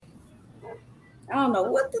I don't know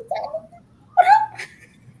what the hell.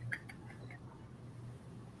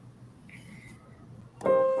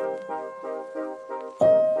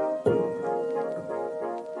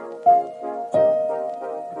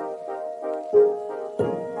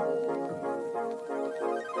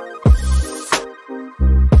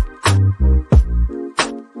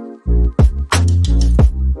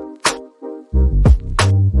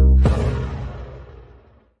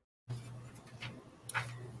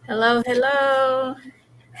 Hello, hello.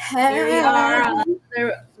 Here we are on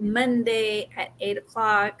another Monday at 8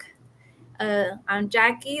 o'clock. I'm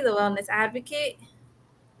Jackie, the Wellness Advocate.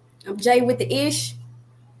 I'm Jay with the ish.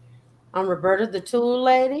 I'm Roberta, the Tool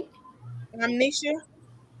Lady. I'm Nisha.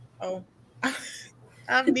 Oh,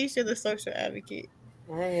 I'm Nisha, the Social Advocate.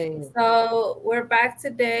 Hey. So we're back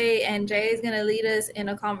today, and Jay is going to lead us in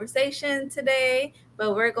a conversation today.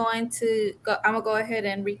 But we're going to go. I'm gonna go ahead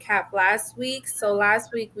and recap last week. So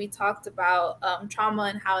last week we talked about trauma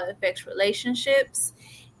and how it affects relationships,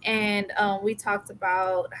 and we talked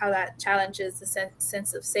about how that challenges the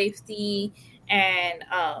sense of safety, and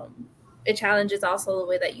it challenges also the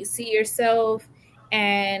way that you see yourself,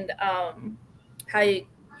 and how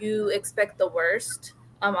you expect the worst.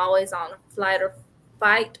 Always on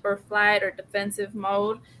fight or flight or defensive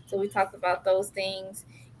mode. So we talked about those things,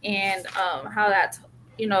 and how that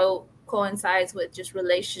coincides with just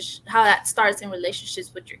relationship, how that starts in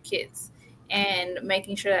relationships with your kids, and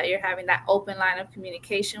making sure that you're having that open line of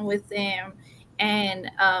communication with them,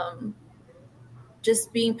 and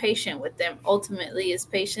just being patient with them ultimately is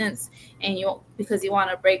patience, and because you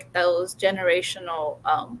want to break those generational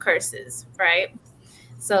curses, right?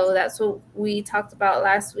 So that's what we talked about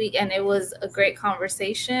last week, and it was a great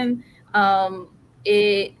conversation.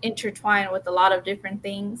 It intertwined with a lot of different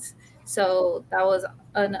things. So that was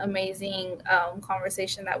an amazing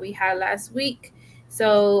conversation that we had last week.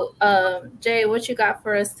 So, Jay, what you got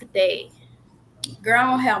for us today? Girl, I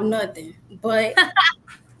don't have nothing, but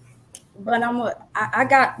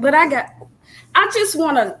I just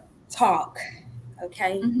want to talk.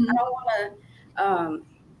 Okay, Mm-hmm. I don't want to.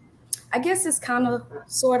 I guess it's kind of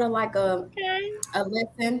sort of like a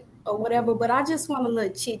lesson or whatever, but I just want a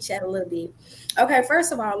little chit chat a little bit. Okay,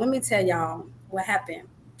 first of all, let me tell y'all what happened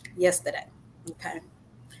yesterday. Okay,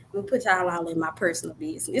 let me put y'all all in my personal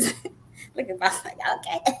business. Look at my like,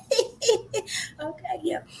 okay, okay,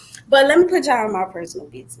 yeah. But let me put y'all in my personal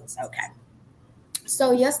business. Okay.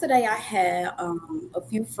 So yesterday I had a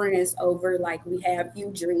few friends over, like we had a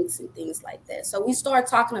few drinks and things like that. So we started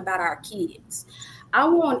talking about our kids. I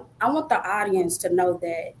want the audience to know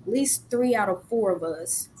that at least 3 out of 4 of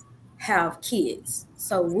us have kids.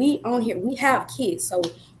 So we on here, we have kids, so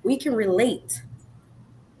we can relate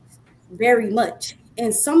very much.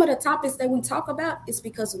 And some of the topics that we talk about is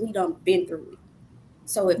because we done been through it.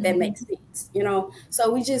 So if that makes sense,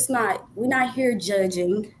 so we're not here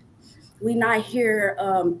judging. We're not here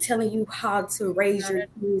telling you how to raise your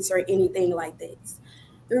kids or anything like this.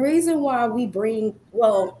 The reason why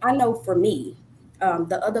I know for me,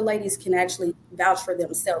 the other ladies can actually vouch for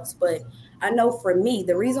themselves, but I know for me,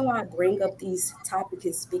 the reason why I bring up these topics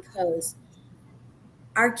is because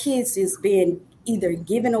our kids is being either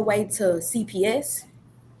given away to CPS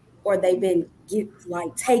or they've been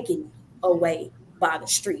taken away by the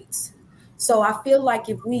streets. So I feel like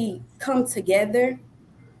if we come together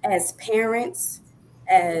as parents,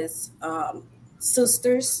 as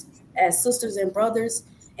sisters and brothers,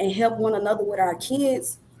 and help one another with our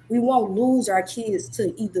kids, we won't lose our kids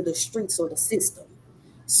to either the streets or the system.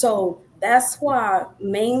 So that's why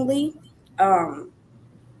mainly I'm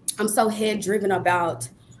so head driven about,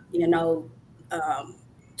 you know,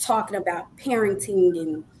 talking about parenting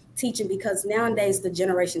and teaching, because nowadays the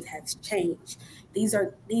generations have changed.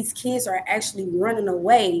 These kids are actually running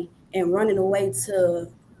away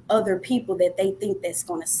to other people that they think that's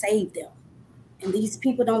going to save them, and these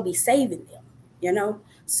people don't be saving them.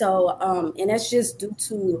 So and that's just due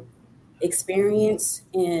to experience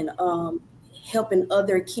and helping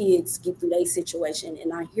other kids get through their situation.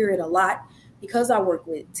 And I hear it a lot because I work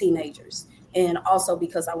with teenagers, and also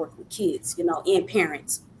because I work with kids, and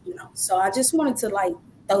parents, So I just wanted to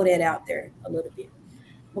throw that out there a little bit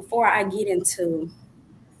before I get into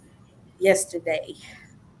yesterday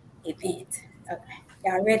event. Okay,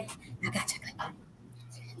 y'all ready? I got you.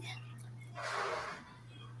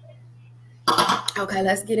 Okay,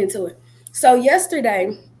 let's get into it. So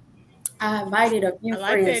yesterday, I invited a few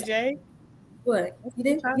I friends. like that, Jay. What? You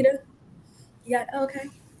did? Yeah. Okay.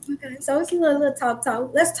 Okay. So it's a little talk.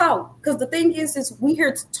 Let's talk, because the thing is we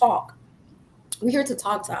here to talk. We're here to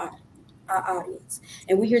talk to our audience,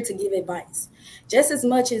 and we're here to give advice. Just as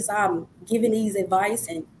much as I'm giving these advice,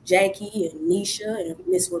 and Jackie and Nisha and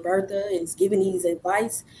Miss Roberta is giving these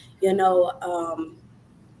advice, we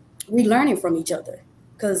learning from each other.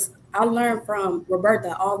 Because I learn from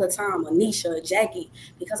Roberta all the time, Anisha, Jackie,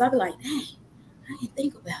 because I be like, dang, I didn't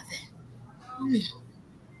think about that.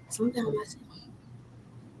 Sometimes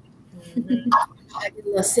I get a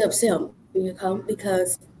little sip,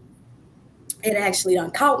 because it actually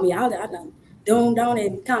done caught me. I done doomed on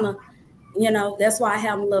it, kind of, that's why I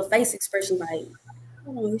have a little face expression like,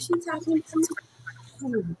 oh, is she talking to me?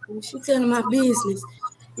 Oh, she telling my business,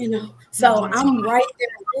 So I'm right there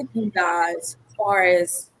with you guys as far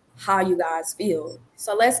as how you guys feel.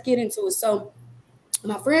 So let's get into it. So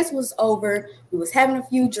my friends was over. We was having a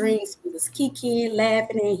few drinks. We was kicking,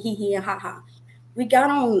 laughing, and hee and ha. We got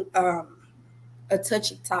on a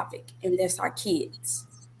touchy topic, and that's our kids,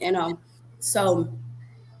 So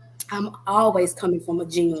I'm always coming from a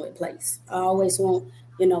genuine place. I always want,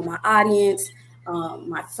 my audience,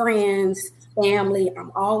 my friends, family.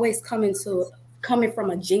 I'm always coming from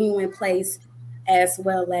a genuine place, as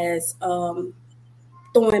well as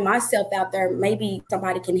throwing myself out there. Maybe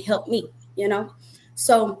somebody can help me,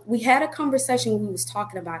 So we had a conversation. We was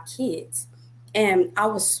talking about kids, and I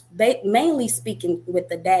was mainly speaking with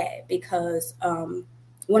the dad because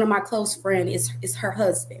one of my close friends is her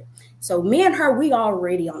husband. So me and her, we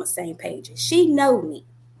already on the same page. She know me,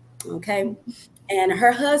 okay, and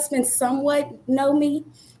her husband somewhat know me,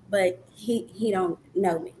 but he don't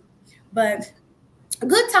know me. But a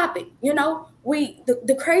good topic,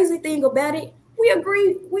 the crazy thing about it, we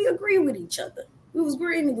agree with each other. We was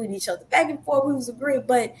agreeing with each other back and forth. We was agreeing,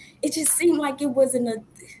 but it just seemed like it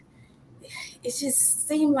just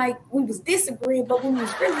seemed like we was disagreeing, but we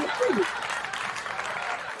was really agreeing.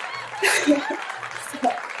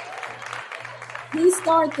 He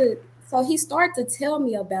started to tell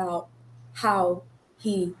me about how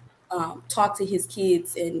he talked to his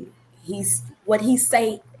kids, and what he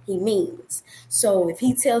say he means. So if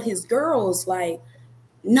he tell his girls like,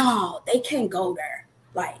 no, they can't go there.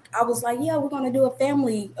 Like, I was like, yeah, we're going to do a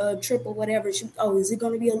family trip or whatever. Is it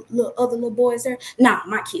going to be other little boys there? Nah,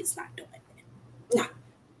 my kid's not doing that. Nah,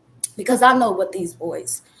 because I know what these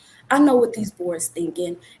boys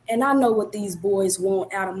thinking, and I know what these boys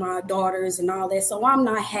want out of my daughters and all that. So I'm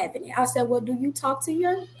not having it. I said, well, do you talk to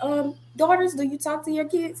your daughters? Do you talk to your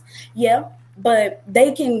kids? Yeah, but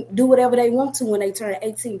they can do whatever they want to when they turn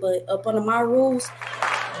 18. But up under my rules,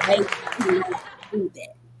 they cannot do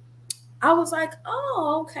that. I was like,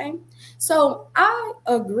 oh, okay. So I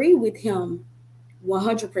agree with him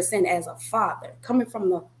 100% as a father, coming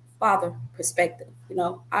from the father perspective.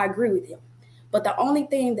 I agree with him. But the only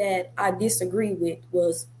thing that I disagree with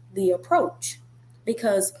was the approach,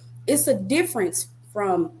 because it's a difference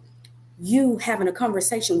from you having a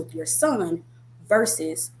conversation with your son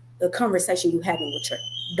versus the conversation you having with your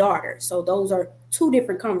daughter. So those are two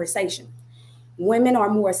different conversations. Women are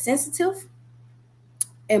more sensitive,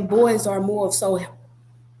 and boys are more so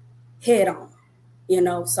head on,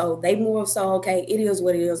 so they more so, okay, it is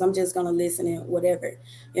what it is. I'm just going to listen and whatever,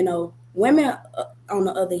 women on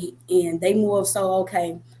the other end, they more so,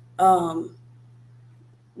 okay,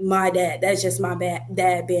 my dad, that's just my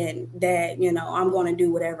dad being dad, I'm going to do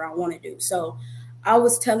whatever I want to do. So I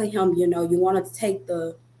was telling him, you want to take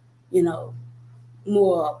the,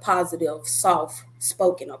 more positive, soft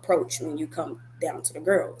spoken approach when you come down to the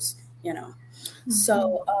girls, Mm-hmm.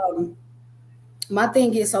 So my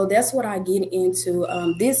thing is, so that's what I get into.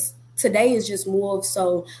 This today is just more of,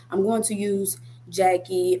 so I'm going to use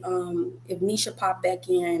Jackie. If Nisha pop back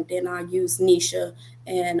in, then I use Nisha,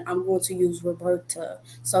 and I'm going to use Roberta.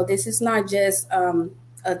 So this is not just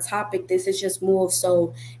a topic. This is just more of,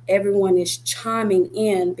 so everyone is chiming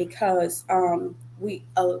in, because I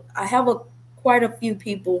have quite a few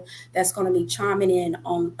people that's going to be chiming in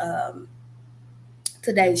on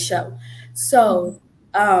today's show. So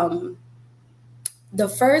the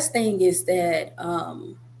first thing is that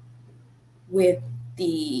with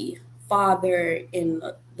the father and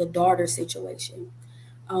the daughter situation,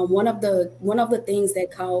 one of the things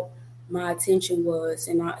that caught my attention was,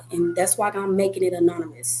 and that's why I'm making it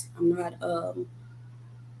anonymous. I'm not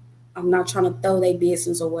trying to throw their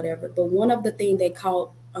business or whatever. But one of the things that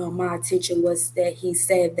caught my attention was that he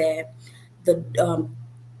said that the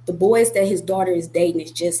boys that his daughter is dating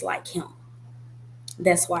is just like him.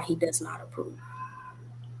 That's why he does not approve.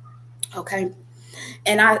 Okay.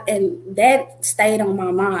 And that stayed on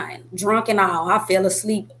my mind, drunk and all. I fell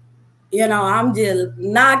asleep. I'm just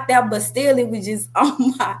knocked out, but still it was just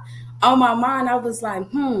on my mind. I was like,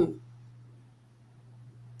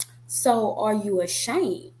 so are you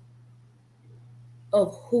ashamed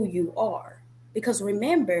of who you are. Because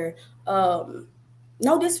remember,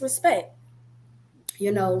 no disrespect.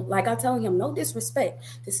 Like I tell him, no disrespect.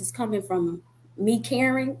 This is coming from me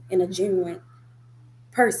caring and a genuine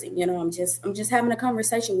person. I'm just having a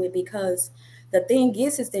conversation with, because the thing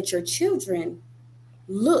is that your children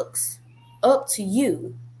looks up to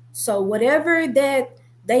you. So whatever that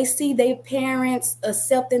they see their parents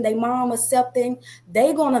accepting, their mom accepting,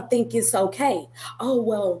 they gonna think it's okay. Oh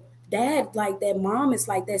well, dad like that, mom is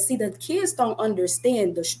like that. See, the kids don't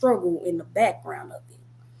understand the struggle in the background of it.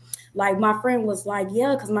 Like my friend was like,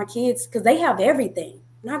 yeah, because my kids, because they have everything.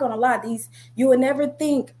 Not gonna lie, you would never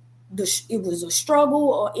think it was a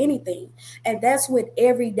struggle or anything, and that's with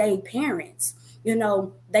everyday parents.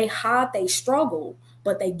 They hide they struggle,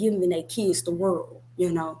 but they giving their kids the world.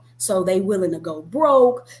 So they willing to go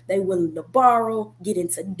broke, they willing to borrow, get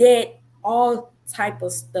into debt, all type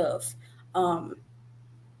of stuff,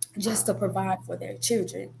 just to provide for their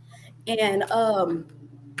children, and I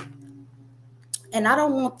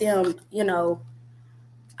don't want them,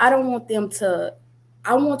 I don't want them to,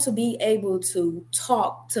 I want to be able to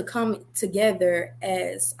talk, to come together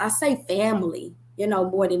as, I say, family,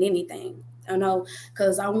 more than anything,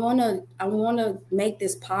 because I want to make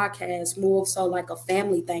this podcast more so like a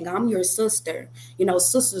family thing. I'm your sister,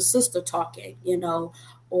 sister talking,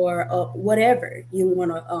 or whatever you want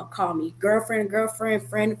to call me, girlfriend,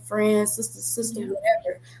 friend, sister,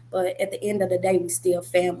 whatever. But at the end of the day, we still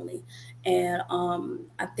family. And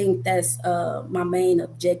I think that's my main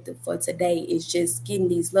objective for today, is just getting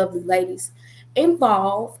these lovely ladies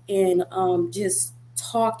involved in just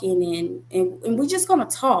talking, and we're just going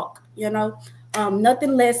to talk,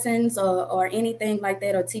 nothing lessons or anything like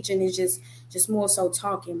that, or teaching. Is just more so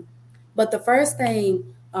talking. But the first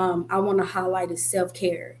thing I want to highlight is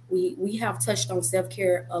self-care. We have touched on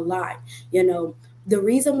self-care a lot. The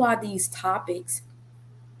reason why these topics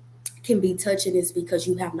can be touching is because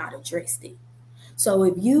you have not addressed it. So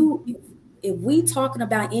if we talking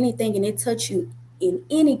about anything and it touch you in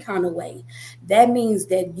any kind of way, that means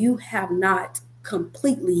that you have not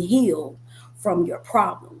completely healed from your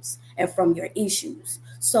problems and from your issues.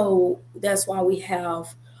 So that's why we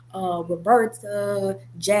have Roberta,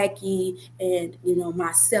 Jackie, and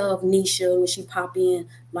myself, Nisha, when she pop in,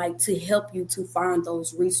 like, to help you to find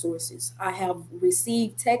those resources. I have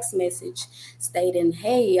received text message stating,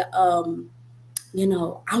 "Hey, I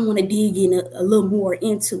want to dig in a little more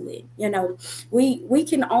into it." We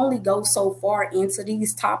can only go so far into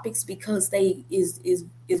these topics because they is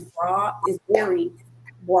broad, is very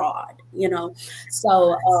broad.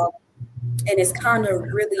 So and it's kind of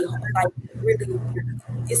really,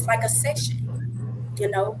 it's like a session.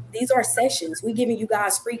 These are sessions. We giving you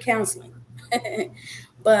guys free counseling,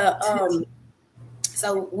 but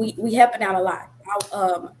so we helping out a lot.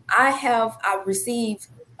 I've received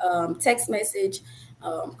text message,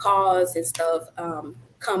 calls and stuff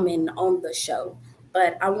coming on the show,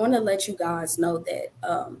 but I want to let you guys know that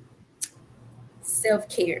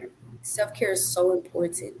self-care is so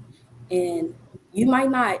important, and you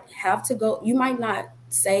might not have to go. You might not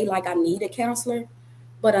say, like, I need a counselor,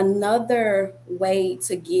 but another way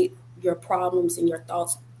to get your problems and your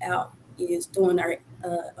thoughts out is doing our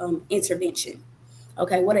intervention.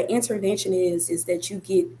 Okay, what an intervention is that you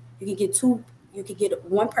can get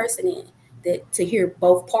one person in that to hear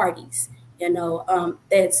both parties.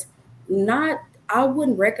 That's not. I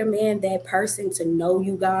wouldn't recommend that person to know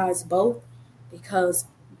you guys both, because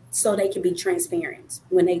so they can be transparent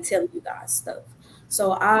when they tell you guys stuff.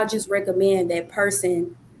 So I just recommend that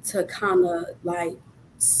person to kind of like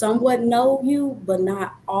somewhat know you, but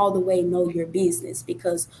not all the way know your business,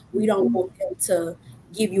 because we don't want them to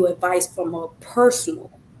give you advice from a personal,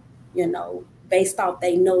 based off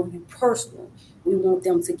they know you personal. We want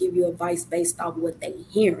them to give you advice based off what they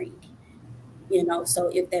hearing, so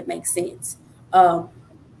if that makes sense. So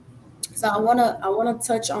I wanna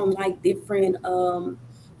touch on like different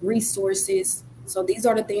resources. So these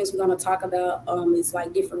are the things we're gonna talk about. It's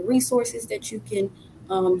like different resources that you can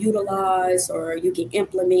utilize, or you can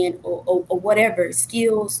implement, or whatever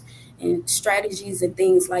skills and strategies and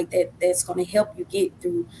things like that that's going to help you get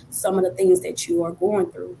through some of the things that you are going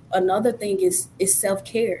through. Another thing is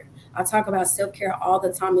self-care. I talk about self-care all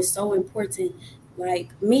the time. It's so important.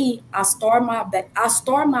 Like me, I start my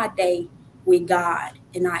day with God,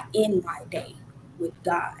 and I end my day with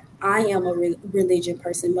God. I am a religion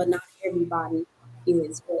person, but not everybody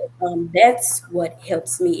is. But that's what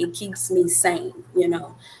helps me. It keeps me sane.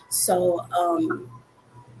 So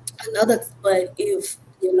but if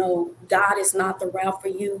God is not the route for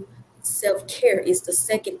you, self-care is the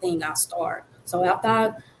second thing I start. So after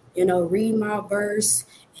I read my verse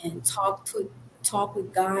and talk to talk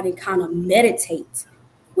with God and kind of meditate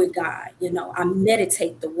with God. I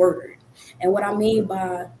meditate the word. And what I mean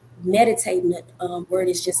by meditating the word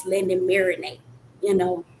is just letting it marinate.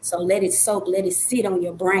 So let it soak, let it sit on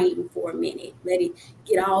your brain for a minute, let it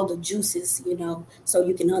get all the juices, so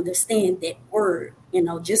you can understand that word.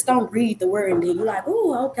 Just don't read the word and then you're like,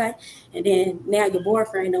 oh, okay, and then now your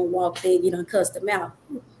boyfriend don't walk in, cuss them out.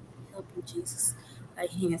 Ooh, help you, Jesus. Lay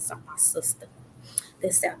hands on my sister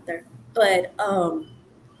that's out there. But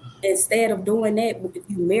instead of doing that, if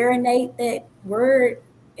you marinate that word,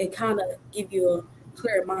 it kind of give you a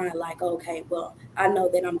clear mind, like, okay, well, I know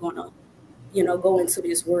that I'm gonna go into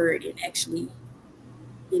this word and actually,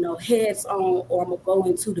 heads on, or I'm gonna go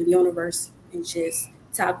into the universe and just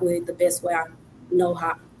tackle it the best way I know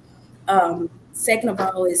how. Second of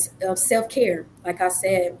all is self-care. Like I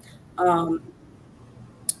said,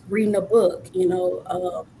 reading a book,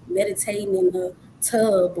 meditating in the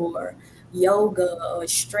tub, or yoga, or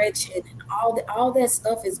stretching, and all that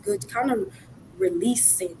stuff is good. Kind of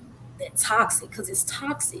releasing that toxic, because it's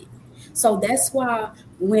toxic. So that's why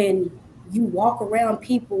when you walk around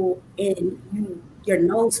people and your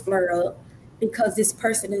nose flare up because this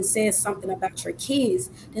person has said something about your kids,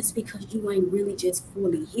 that's because you ain't really just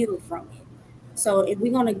fully healed from it. So if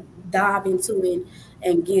we're gonna dive into it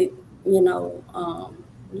and get, a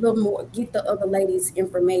little more, get the other ladies'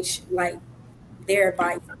 information, like their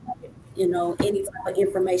advice, any type of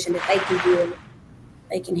information that they can give,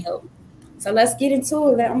 they can help. So let's get into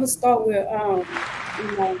it. I'm gonna start with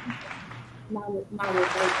my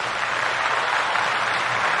review.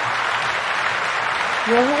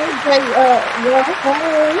 Well,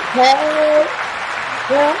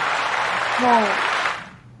 hey,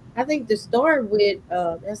 I think the story with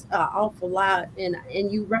that's an awful lot, and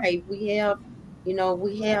you're right. We have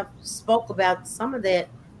spoke about some of that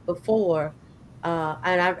before,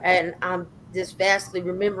 and I'm just vastly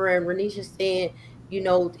remembering Renisha saying,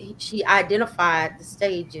 she identified the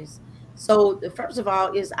stages. So the first of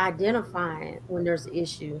all is identifying when there's an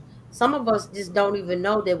issue. Some of us just don't even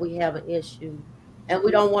know that we have an issue, and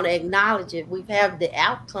we don't want to acknowledge it. We've had the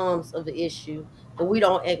outcomes of the issue, but we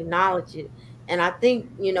don't acknowledge it. And I think,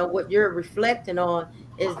 what you're reflecting on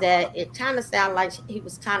is that it kind of sounded like he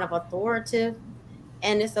was kind of authoritative.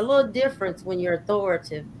 And it's a little different when you're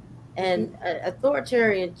authoritative. And an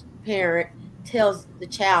authoritarian parent tells the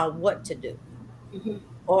child what to do, Mm-hmm.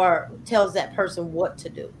 or tells that person what to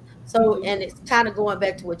do. So, and it's kind of going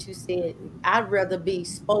back to what you said. I'd rather be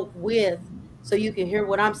spoke with, so you can hear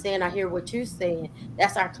what I'm saying. I hear what you're saying.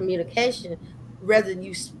 That's our communication, rather than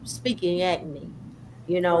you speaking at me.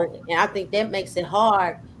 Right. And I think that makes it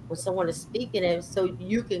hard when someone is speaking, and so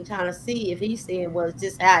you can kind of see if he's saying, well, it's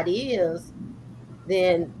just how it is,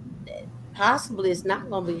 then possibly it's not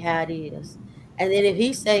going to be how it is. And then if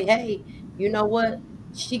he say, hey, you know what,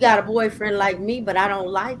 she got a boyfriend like me, but I don't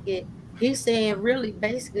like it, he's saying really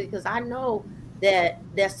basically, because I know that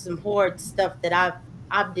that's some horrid stuff that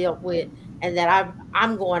I've dealt with, and that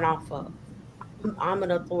I'm going off of. I'm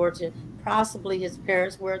an authoritative. Possibly his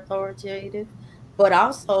parents were authoritative, but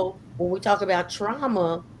also when we talk about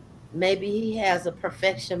trauma, maybe he has a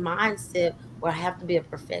perfection mindset where I have to be a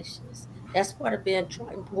perfectionist. That's part of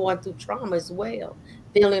going through trauma as well.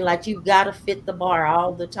 Feeling like you got to fit the bar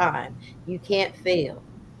all the time. You can't fail.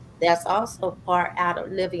 That's also part out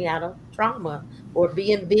of living out of trauma, or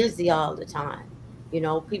being busy all the time.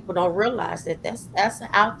 People don't realize that that's an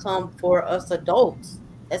outcome for us adults.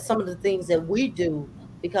 That's some of the things that we do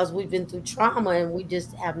because we've been through trauma and we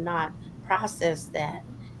just have not processed that.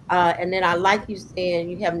 And then I like you saying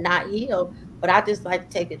you have not healed, but I just like to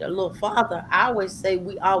take it a little farther. I always say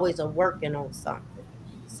we always are working on something.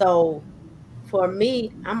 So for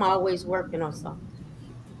me, I'm always working on something.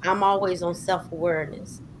 I'm always on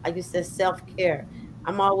self-awareness. Like you said, self-care.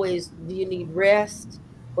 I'm always, do you need rest?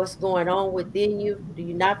 What's going on within you? Do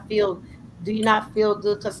you not feel good?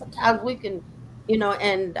 Because sometimes we can,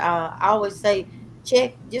 and I always say,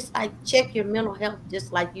 check your mental health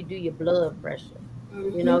just like you do your blood pressure.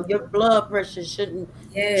 Mm-hmm. Your blood pressure shouldn't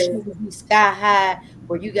Yeah. shouldn't be sky high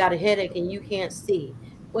where you got a headache and you can't see.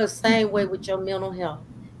 Well, same way with your mental health.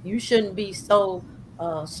 You shouldn't be so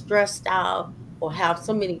stressed out or have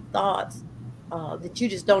so many thoughts that you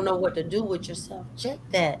just don't know what to do with yourself. Check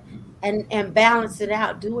that and balance it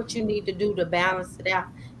out. Do what you need to do to balance it out.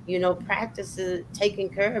 Practice taking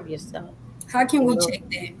care of yourself. How can You we know, check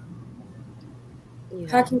that?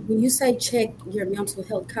 How yeah. can, when you say check your mental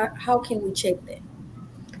health, how can we check that?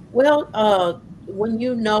 Well,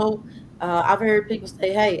 when I've heard people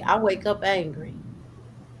say, "Hey, I wake up angry.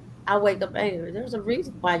 I wake up angry." There's a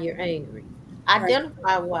reason why you're angry. Right.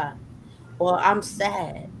 Identify why. Or I'm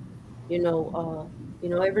sad.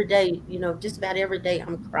 Every day, just about every day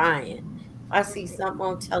I'm crying. If I see something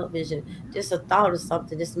on television, just a thought of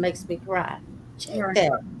something just makes me cry. Check Right.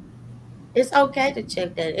 that. It's okay to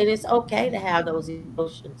check that, and it's okay to have those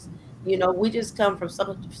emotions. We just come from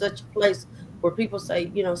such a place where people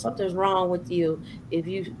say, something's wrong with you if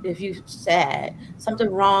you sad, something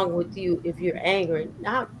wrong with you if you're angry.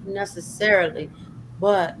 Not necessarily,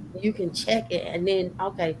 but you can check it, and then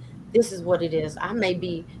okay, this is what it is. I may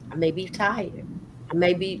be tired. I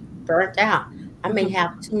may be burnt out. I may Mhm.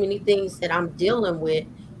 have too many things that I'm dealing with,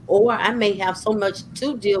 or I may have so much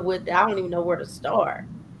to deal with that I don't even know where to start.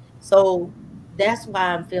 So that's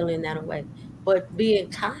why I'm feeling that way. But being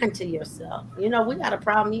kind to yourself, we got a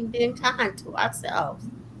problem even being kind to ourselves.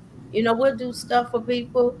 We'll do stuff for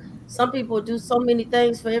people. Some people do so many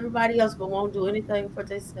things for everybody else, but won't do anything for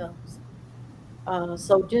themselves.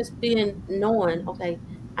 So just knowing, okay,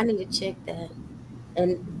 I need to check that,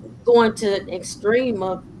 and going to the extreme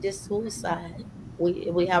of this suicide.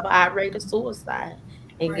 We have a high rate of suicide,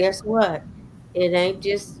 and Right. guess what? It ain't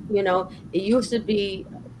just It used to be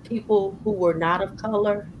people who were not of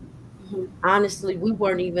color. Mhm. Honestly, we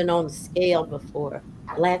weren't even on the scale before.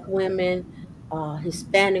 Black women,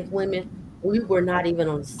 Hispanic women, we were not even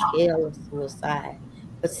on the scale of suicide.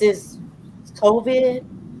 But since COVID,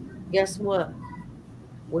 guess what?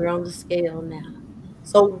 We're on the scale now.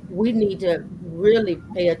 So we need to really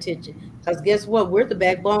pay attention, because guess what? We're the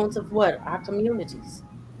backbones of what? Our communities.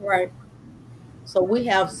 Right. So we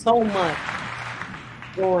have so much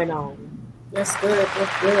going on. That's good.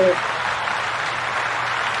 That's good.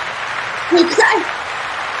 Okay.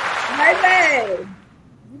 Baby.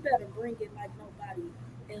 You better bring it like nobody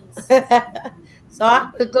else. So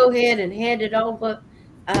I could go ahead and hand it over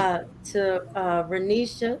to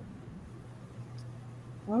Renisha.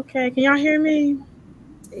 Okay, can y'all hear me?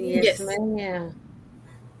 Yes, Yes. ma'am.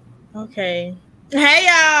 Okay. Hey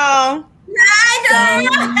y'all.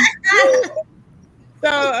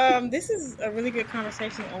 So, this is a really good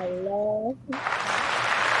conversation. I love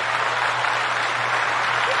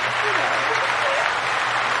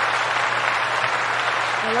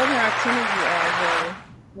how attentive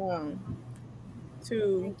you are,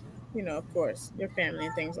 to, of course, your family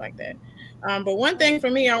and things like that. But one thing for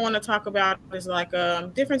me I want to talk about is like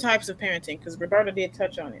different types of parenting, because Roberta did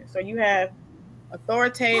touch on it. So you have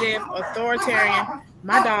authoritative, authoritarian.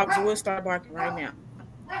 My dogs will start barking right now.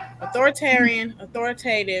 Authoritarian,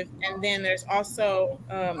 authoritative, and then there's also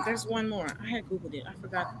there's one more. I had Googled it. I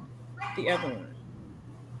forgot the other one.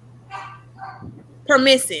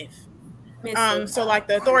 Permissive. Missing. So like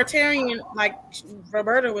the authoritarian, like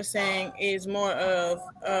Roberta was saying, is more of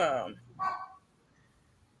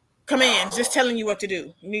commands, just telling you what to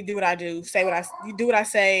do. You need to do what I do. You do what I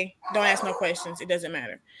say. Don't ask no questions. It doesn't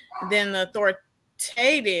matter. Then the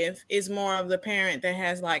authoritative is more of the parent that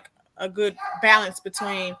has like a good balance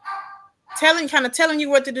between telling you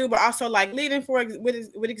what to do, but also like leading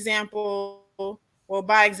with example, well,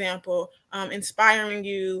 by example, inspiring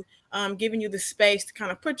you, giving you the space to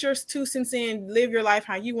kind of put your 2 cents in, live your life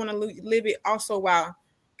how you want to live it, also while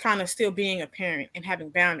kind of still being a parent and having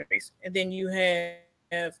boundaries. And then you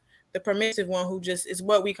have the permissive one, who just is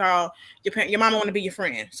what we call your mama want to be your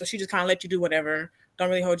friend, so she just kind of let you do whatever, don't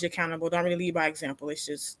really hold you accountable, don't really lead by example. It's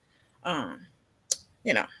just um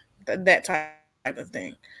you know that type of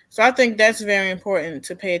thing. So I think that's very important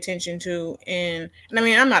to pay attention to. And I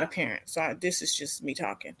mean, I'm not a parent, so this is just me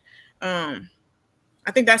talking. um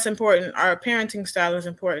I think that's important. Our parenting style is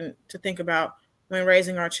important to think about when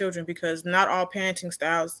raising our children, because not all parenting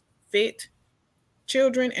styles fit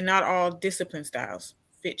children, and not all discipline styles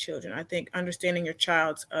fit children. I think understanding your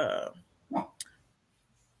child's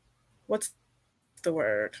what's the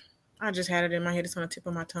word? I just had it in my head. It's on the tip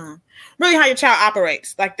of my tongue. Really, how your child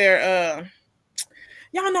operates, like y'all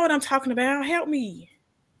know what I'm talking about. Help me.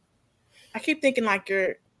 I keep thinking like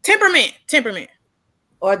your temperament.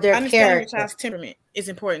 Or their Understanding your character. child's temperament is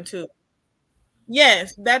important too.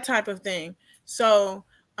 Yes, that type of thing. So,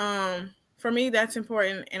 for me, that's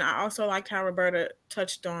important. And I also liked how Roberta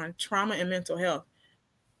touched on trauma and mental health.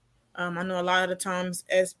 I know a lot of the times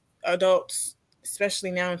as adults, especially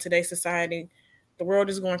now in today's society, the world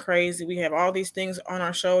is going crazy. We have all these things on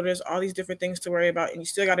our shoulders, all these different things to worry about, and you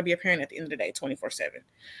still got to be a parent at the end of the day,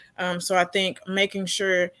 24/7. So I think making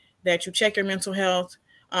sure that you check your mental health,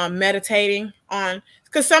 meditating on,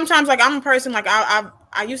 because sometimes like I'm a person like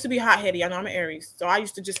I used to be hot headed. I know I'm an Aries, so I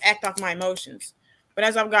used to just act off my emotions. But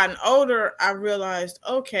as I've gotten older, I realized,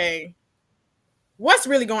 okay, what's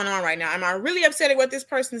really going on right now? Am I really upset at what this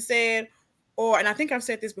person said? Or, and I think I've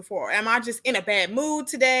said this before, am I just in a bad mood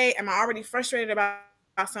today? Am I already frustrated about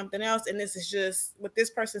something else, and this is just what this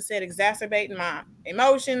person said exacerbating my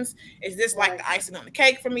emotions. Is this like the icing on the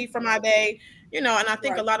cake for me for my day? And I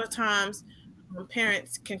think a lot of times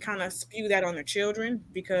parents can kind of spew that on their children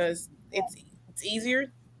because it's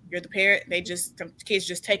easier. You're the parent. Kids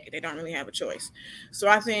just take it. They don't really have a choice. So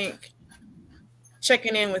I think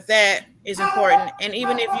checking in with that is important. And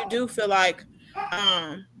even if you do feel like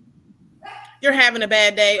you're having a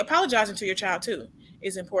bad day, apologizing to your child too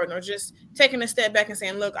is important, or just taking a step back and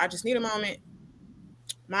saying, look, I just need a moment.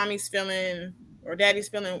 Mommy's feeling or daddy's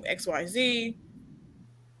feeling XYZ.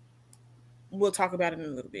 We'll talk about it in a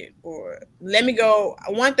little bit. Or let me go.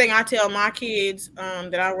 One thing I tell my kids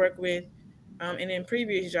that I work with and in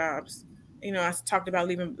previous jobs, I talked about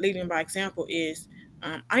leading by example, is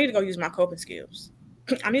I need to go use my coping skills.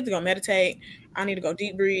 I need to go meditate. I need to go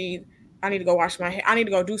deep breathe. I need to go wash my hair. I need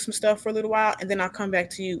to go do some stuff for a little while, and then I'll come back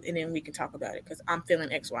to you, and then we can talk about it because I'm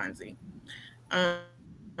feeling X, Y, and Z.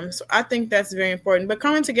 So I think that's very important. But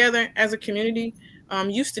coming together as a community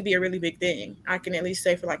used to be a really big thing. I can at least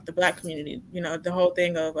say for like the Black community, the whole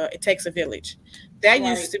thing of it takes a village. That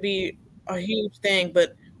used to be a huge thing.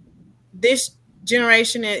 But this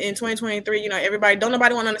generation in 2023, don't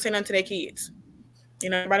nobody want to say nothing to their kids.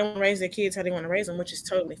 Everybody want to raise their kids how they want to raise them, which is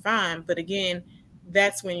totally fine. But again,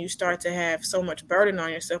 that's when you start to have so much burden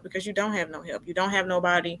on yourself because you don't have no help. You don't have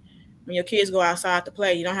nobody. When your kids go outside to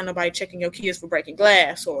play, you don't have nobody checking your kids for breaking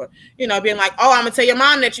glass or, being like, oh, I'm going to tell your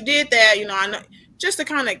mom that you did that. I know, just to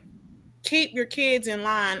kind of keep your kids in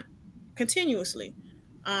line continuously.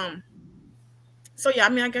 So, yeah,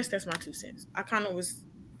 I guess that's my 2 cents.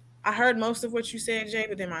 I heard most of what you said, Jay,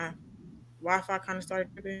 but then my Wi-Fi kind of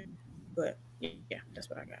started tripping. But, yeah, that's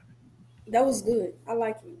what I got. That was good. I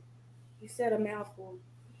like it. You said a mouthful.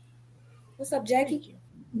 What's up, Jackie?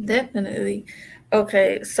 Definitely.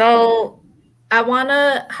 Okay, so I want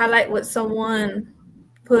to highlight what someone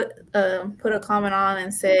put a comment on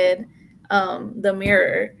and said, the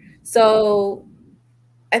mirror. So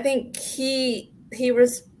I think he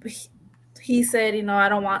said, I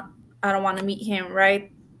don't want to meet him,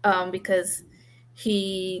 right? Because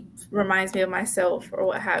he reminds me of myself or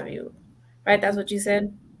what have you, right? That's what you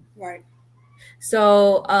said, right?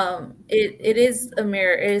 So it is a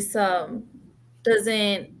mirror. It's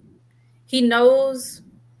he knows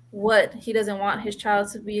what he doesn't want his child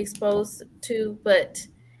to be exposed to, but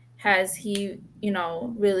has he,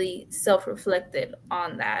 really self-reflected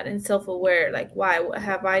on that and self-aware, like, why, what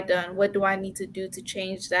have I done? What do I need to do to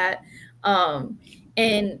change that?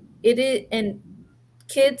 And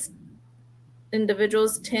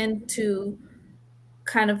individuals tend to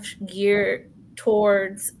kind of gear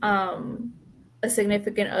towards a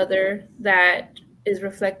significant other that is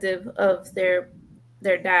reflective of their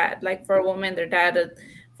dad. Like for a woman, their dad;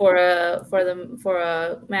 for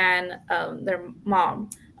a man, their mom.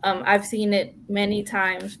 I've seen it many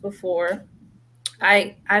times before.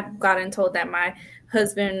 I've gotten told that my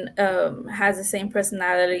husband has the same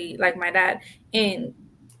personality like my dad, and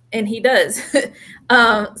he does. But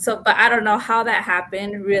I don't know how that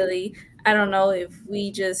happened, really. I don't know if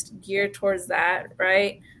we just gear towards that,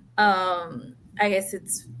 right? I guess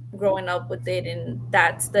it's growing up with it, and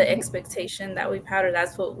that's the expectation that we've had, or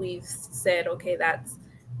that's what we've said. Okay, that's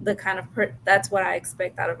the kind of that's what I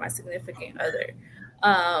expect out of my significant other.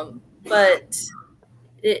 But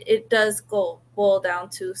it does boil down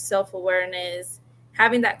to self-awareness,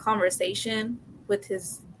 having that conversation with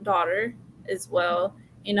his daughter as well.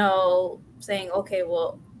 Saying, okay,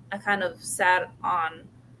 well, I kind of sat on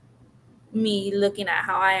me looking at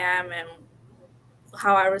how I am and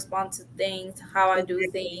how I respond to things, how I do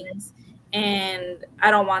things. And I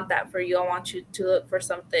don't want that for you. I want you to look for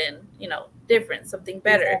something, different, something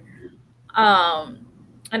better.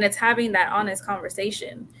 And it's having that honest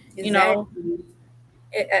conversation, I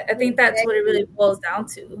think that's what it really boils down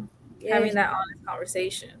to, having that honest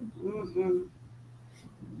conversation. Mm-hmm.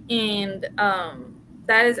 And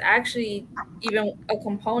that is actually even a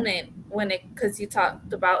component because you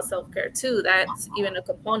talked about self-care too. That's even a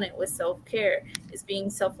component with self-care, is being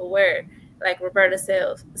self-aware. Like Roberta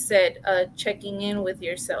said, checking in with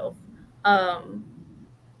yourself,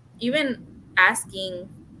 even asking,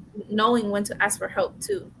 knowing when to ask for help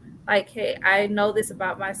too. Like, hey, I know this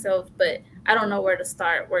about myself, but I don't know where to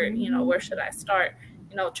start. Where should I start?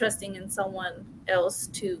 Trusting in someone else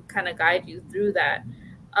to kind of guide you through that.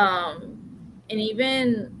 And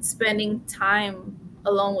even spending time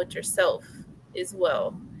alone with yourself as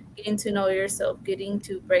well, getting to know yourself, getting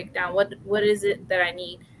to break down what is it that I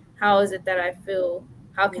need, how is it that I feel,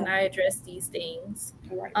 how can I address these things,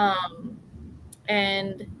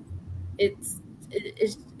 and it's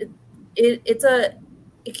a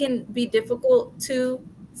it can be difficult to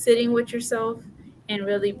sitting with yourself and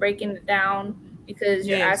really breaking it down, because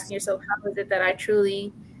you're asking yourself, how is it that I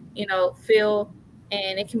truly, feel?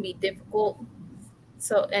 And it can be difficult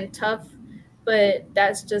and tough, but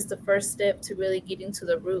that's just the first step to really getting to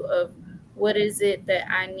the root of what is it that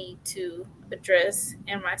I need to address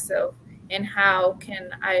in myself, and how can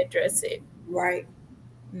I address it. Right.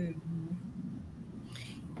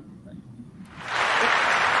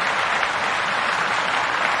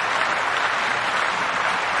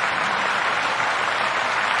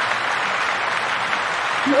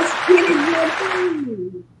 Let's get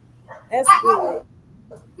it. That's good.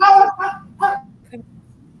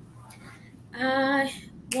 I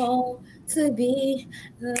want to be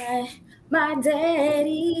like my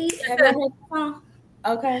daddy. Have you heard the song?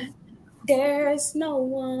 Okay. There's no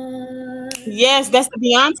one. Yes, that's the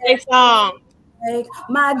Beyonce song. Like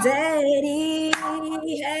my daddy.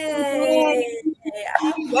 Hey.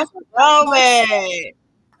 That's a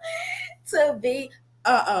to be.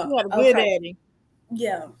 You had a good daddy.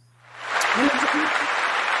 Yeah.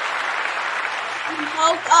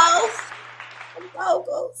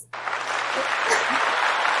 Vocals. I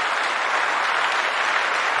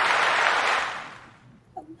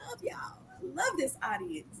love y'all. I love this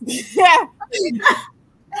audience. Yeah.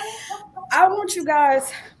 I want you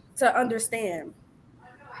guys to understand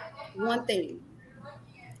one thing,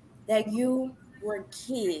 that you were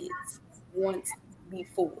kids once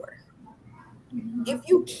before. If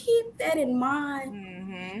you keep that in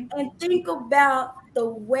mind and think about the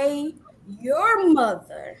way your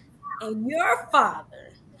mother and your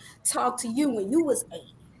father talked to you when you was 8,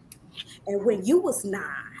 and when you was 9,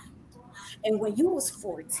 and when you was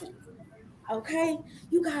 14, okay?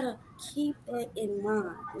 You gotta keep that in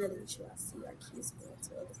mind. Now that you see our kids going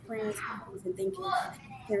to other friends and thinking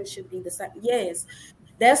parents should be the same. Yes,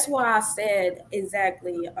 that's why I said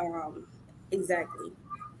exactly.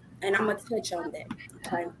 And I'm gonna touch on that.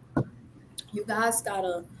 Okay, you guys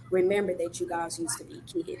gotta remember that you guys used to be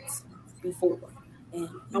kids before, and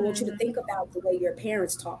I want you to think about the way your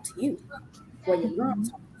parents talked to you, the way your mom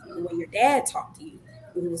talked to you, the way your dad talked to you.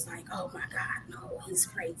 And he was like, "Oh my God, no, he's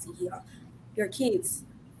crazy." Your kids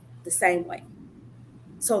the same way.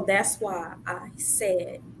 So that's why I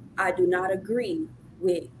said I do not agree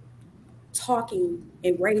with talking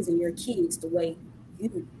and raising your kids the way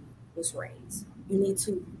you was raised. You need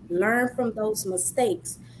to learn from those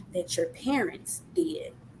mistakes that your parents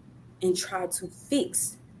did and try to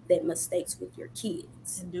fix that mistakes with your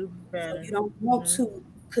kids. And do better. So you don't want to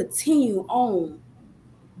continue on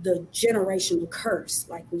the generational curse,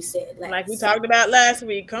 like we said. Like we talked about last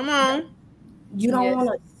week. Come on. You don't want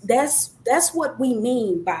to. That's what we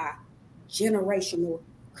mean by generational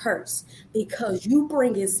curse, because you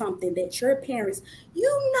bring in something that your parents,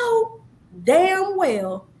 you know damn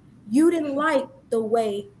well you didn't like the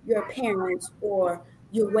way your parents or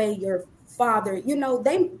your way your father, they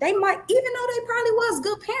might, even though they probably was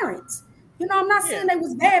good parents. I'm not saying they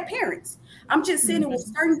was bad parents. I'm just saying it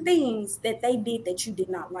was certain things that they did that you did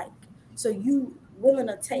not like. So you willing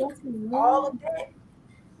to take all of that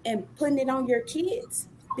and putting it on your kids,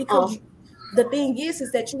 because the thing is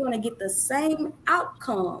that you're going to get the same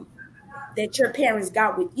outcome that your parents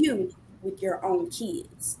got with you with your own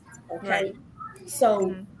kids. Okay. Right.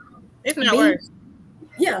 So if not worse.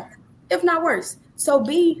 Yeah. If not worse. So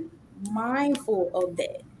be mindful of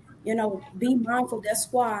that. Be mindful. That's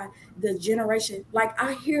why the generation, like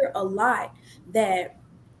I hear a lot that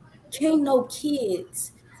can't no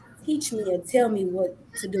kids teach me and tell me what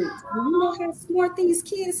to do. You know how smart these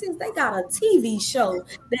kids is? They got a TV show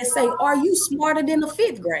that say, "Are you smarter than a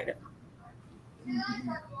 5th grader?"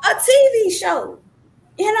 A TV show.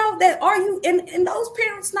 That are you, and those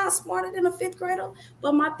parents not smarter than a 5th grader.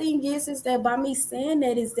 But my thing is that by me saying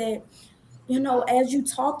that is that, as you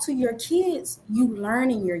talk to your kids, you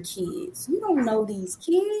learning your kids. You don't know these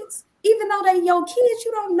kids. Even though they your kids,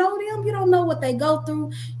 you don't know them. You don't know what they go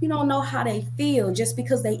through. You don't know how they feel just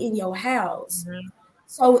because they in your house.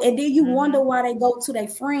 So, and then you wonder why they go to their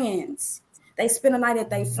friends. They spend a night at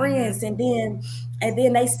their friends, and then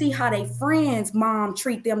they see how their friends' mom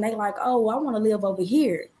treat them. They like, "Oh, I want to live over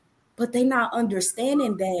here," but they not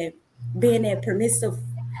understanding that being a permissive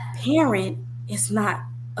parent is not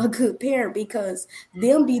a good parent, because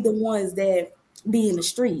them be the ones that be in the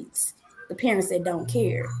streets, the parents that don't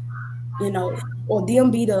care, or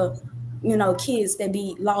them be the, kids that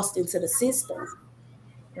be lost into the system.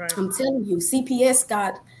 Right. I'm telling you, CPS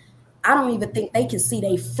I don't even think they can see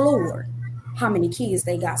their floor, how many kids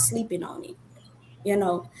they got sleeping on it.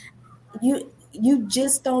 You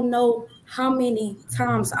just don't know how many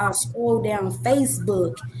times I scroll down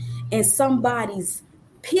Facebook and somebody's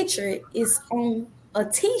picture is on a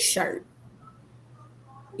t-shirt,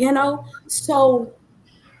 you know? So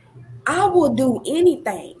I will do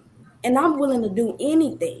anything, and I'm willing to do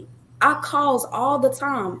anything. I calls all the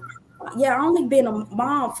time. Yeah, I only been a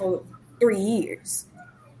mom for 3 years,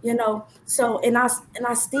 you know. So and I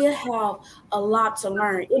still have a lot to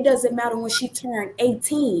learn. It doesn't matter when she turned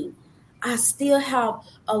 18. I still have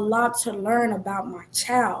a lot to learn about my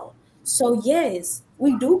child. So yes,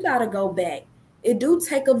 we do gotta go back. It do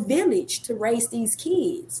take a village to raise these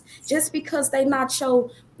kids. Just because they not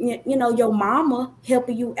your mama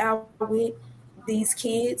helping you out with these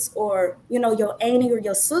kids, or your auntie or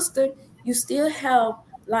your sister, you still have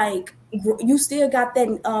like you still got that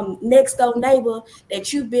next door neighbor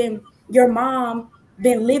that your mom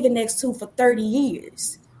been living next to for 30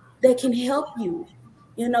 years that can help you,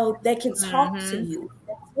 that can talk to you,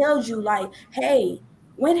 that tells you like, hey,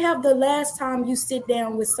 when have the last time you sit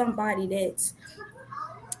down with somebody that's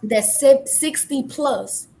 60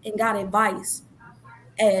 plus and got advice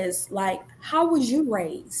as like, how was you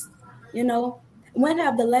raised? When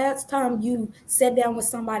have the last time you sat down with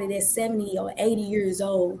somebody that's 70 or 80 years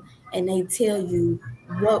old and they tell you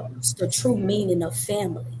what's the true meaning of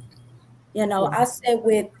family? I sat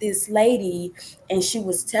with this lady and she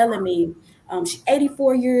was telling me, she's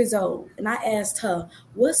 84 years old. And I asked her,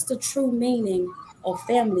 what's the true meaning of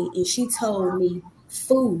family? And she told me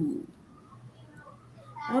food.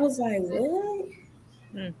 I was like, what?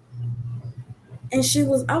 And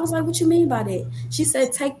I was like, what you mean by that? She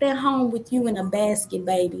said, take that home with you in a basket,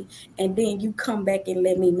 baby. And then you come back and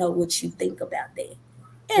let me know what you think about that.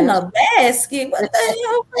 In a basket? What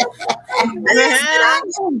the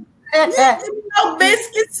hell? No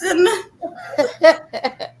biscuits in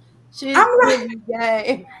She's I'm like,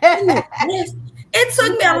 it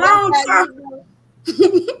took me a long time.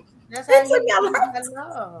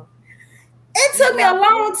 It took me a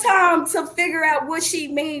long time to figure out what she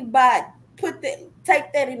mean by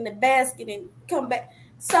take that in the basket and come back.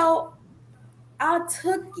 So I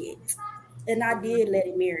took it and I did let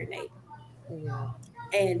it marinate. Yeah.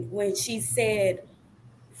 And when she said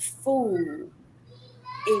food,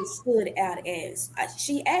 it stood out as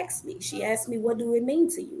she asked me, what do it mean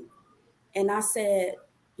to you? And I said,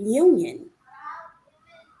 union.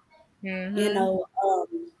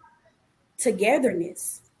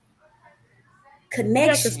 Togetherness,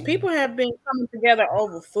 connection. Yeah, because people have been coming together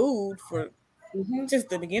over food for just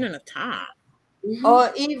the beginning of time.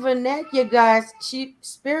 Or even that, you guys,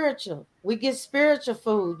 spiritual. We get spiritual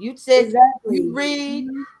food. You said you read,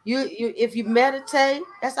 you if you meditate,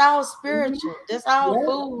 that's all spiritual. That's all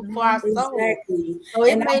food for our soul. So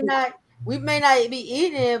we may not be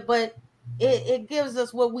eating it, but it gives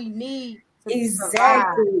us what we need.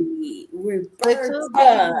 Exactly.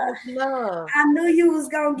 I knew you was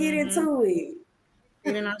gonna get into it.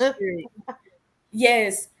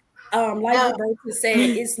 Yes. Like Roberta said,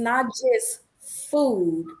 it's not just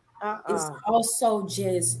food. It's also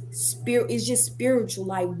just spirit. It's just spiritual,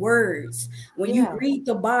 like words. When you read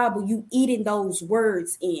the Bible, you eating those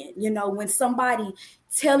words in. When somebody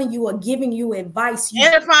telling you or giving you advice, you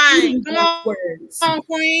eating those words. Come on,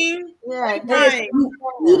 Queen. Yeah,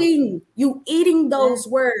 you eating those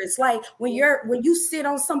words. Like when you sit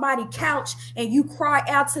on somebody's couch and you cry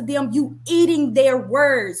out to them, you eating their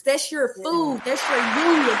words. That's your food. That's your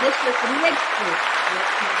union. That's your connection.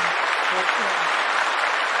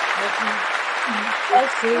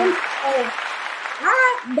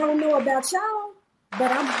 I don't know about y'all,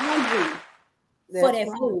 but I'm hungry for that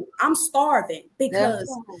food. I'm starving because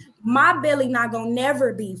my belly not gonna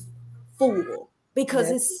never be full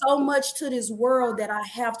because it's so much to this world that I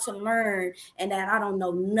have to learn and that I don't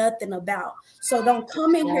know nothing about. So don't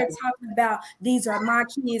come in here talking about these are my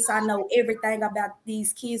kids. I know everything about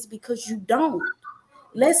these kids because you don't.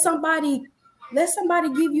 Let somebody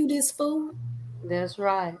give you this food. That's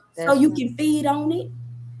right. So you can feed on it.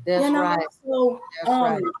 That's right. So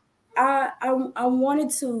I wanted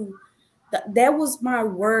to. That was my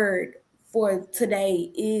word for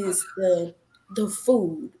today. Is the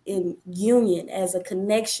food in union as a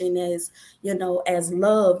connection, as as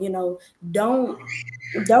love. Don't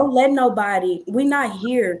let nobody. We're not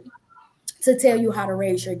here to tell you how to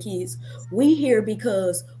raise your kids. We here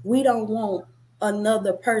because we don't want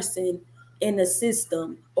another person in the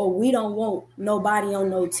system, or we don't want nobody on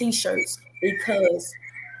no t-shirts, because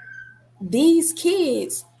these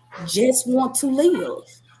kids just want to live.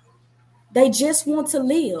 They just want to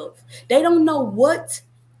live. They don't know what's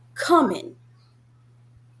coming.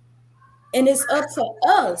 And it's up to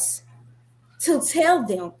us to tell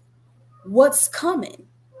them what's coming,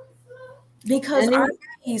 because our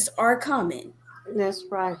days are coming. That's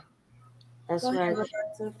right. That's right.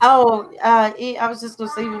 Oh, I was just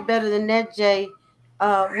gonna say even better than that, Jay.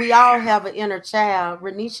 We all have an inner child.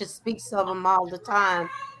 Renisha speaks of them all the time.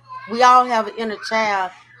 We all have an inner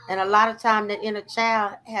child, and a lot of time that inner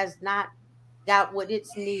child has not got what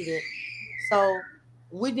it's needed. So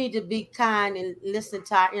we need to be kind and listen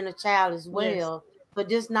to our inner child as well. Yes. But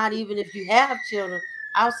just not even if you have children,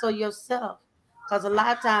 also yourself. Because a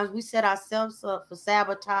lot of times we set ourselves up for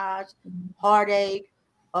sabotage, heartache,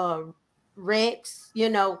 wrecks,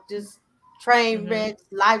 just train wrecks,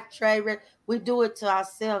 life train wrecks. We do it to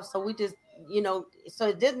ourselves. So we just, so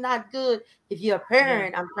it's just not good if you're a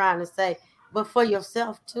parent, I'm trying to say, but for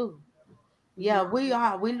yourself too. Yeah, we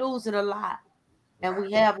losing a lot. And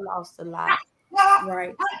we have lost a lot.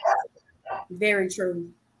 Right. Very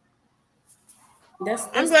true.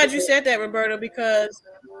 I'm glad you said that, Roberta, because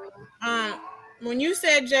when you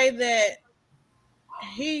said, Jay, that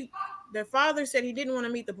the father said he didn't want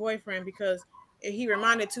to meet the boyfriend because he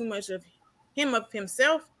reminded too much of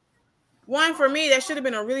himself. One, for me, that should have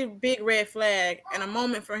been a really big red flag and a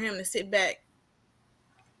moment for him to sit back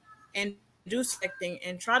and do something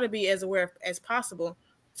and try to be as aware as possible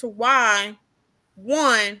to why,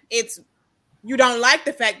 one, it's you don't like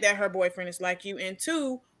the fact that her boyfriend is like you, and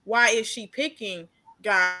two, why is she picking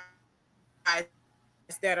guys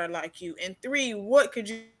that are like you, and three, what could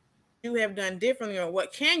you have done differently, or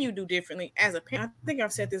what can you do differently as a parent? I think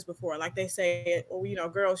I've said this before, like they say,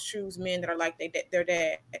 girls choose men that are like their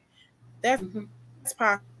dad. That's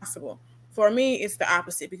possible. For me, it's the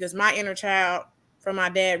opposite, because my inner child from my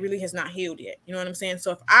dad really has not healed yet. You know what I'm saying?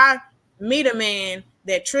 So if I meet a man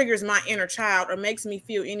that triggers my inner child or makes me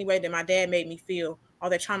feel any way that my dad made me feel,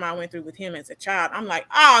 or the trauma I went through with him as a child, I'm like,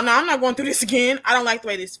 oh no, I'm not going through this again. I don't like the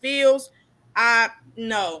way this feels.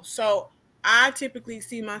 So I typically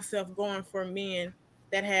see myself going for men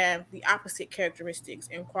that have the opposite characteristics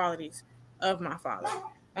and qualities of my father.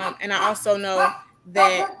 And I also know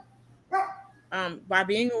that by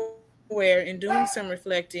being aware and doing some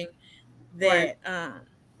reflecting, that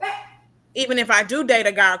even if I do date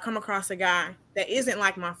a guy or come across a guy that isn't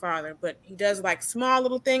like my father, but he does like small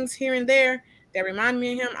little things here and there that remind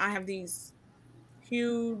me of him, I have these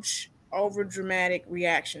huge, over dramatic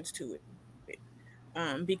reactions to it,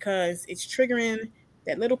 because it's triggering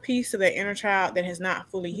that little piece of that inner child that has not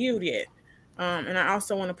fully healed yet. And I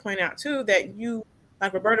also want to point out too that you,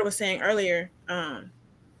 like Roberta was saying earlier,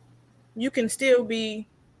 you can still be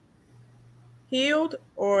healed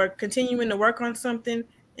or continuing to work on something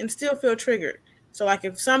and still feel triggered. So like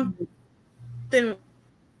if something,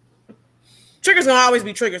 triggers gonna always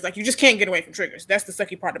be triggers. Like you just can't get away from triggers. That's the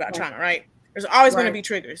sucky part about trauma, right? There's always going to be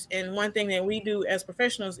triggers. And one thing that we do as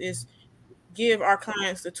professionals is give our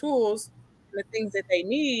clients the tools and the things that they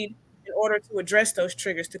need in order to address those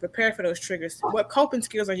triggers, to prepare for those triggers. What coping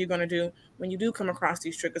skills are you going to do when you do come across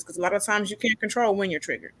these triggers? Because a lot of times you can't control when you're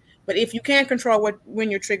triggered. But if you can control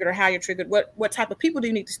when you're triggered or how you're triggered, what type of people do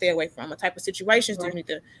you need to stay away from? What type of situations do you need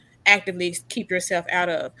to actively keep yourself out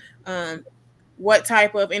of? What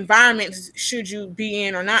type of environments should you be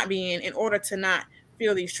in or not be in order to not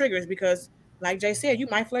feel these triggers? Because like Jay said, you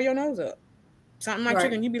might flare your nose up. Something might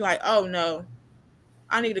trigger and you'd be like, oh no,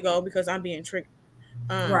 I need to go because I'm being triggered.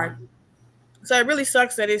 So it really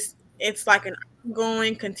sucks that it's like an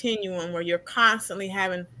ongoing continuum where you're constantly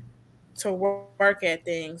having to work at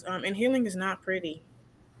things. And healing is not pretty.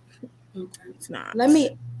 It's not. Let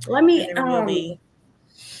me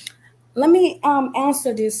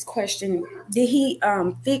answer this question. Did he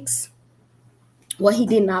fix what he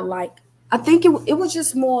did not like? I think it was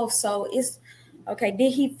just more of so it's okay.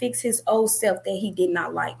 Did he fix his old self that he did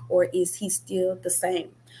not like, or is he still the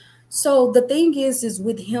same? So the thing is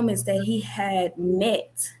with him is that he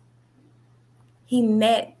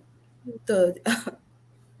met the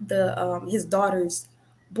his daughter's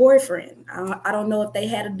boyfriend. I don't know if they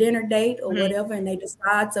had a dinner date or whatever, and they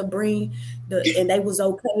decided to bring and they was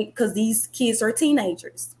okay because these kids are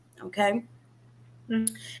teenagers, okay? And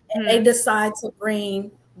they decide to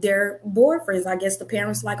bring their boyfriends. I guess the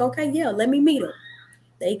parents like, okay, yeah, let me meet them.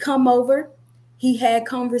 They come over. He had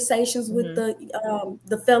conversations with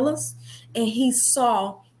the fellas, and he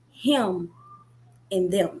saw him in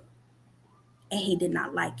them, and he did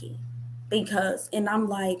not like it and I'm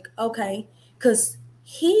like, okay, because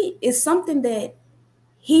he is something that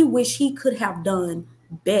he wished he could have done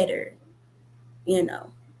better, and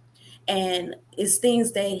it's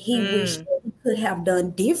things that he wished that he could have done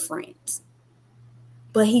different,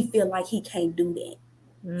 but he feel like he can't do that.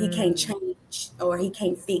 He can't change or he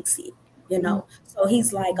can't fix it, So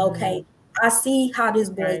he's like, okay, I see how this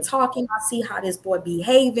boy talking. I see how this boy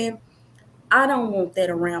behaving. I don't want that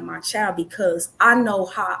around my child because I know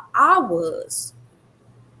how I was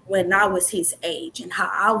when I was his age and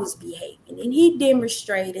how I was behaving. And he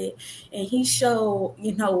demonstrated and he showed,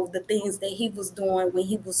 you know, the things that he was doing when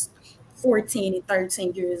he was 14 and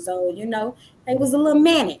 13 years old. You know, he was a little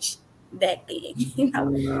managed back then, you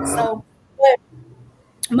know. So, but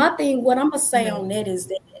my thing, what I'm going to say on that is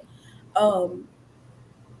that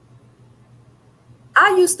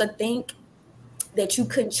I used to think that you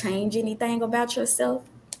couldn't change anything about yourself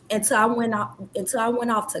until I went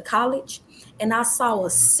off to college and I saw a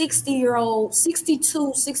 60-year-old,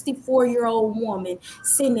 62, 64-year-old woman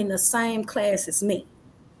sitting in the same class as me.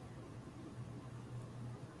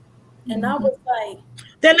 And I was like,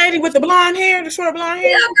 that lady with the blonde hair, the short blonde hair.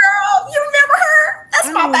 Yeah, girl, you remember her? That's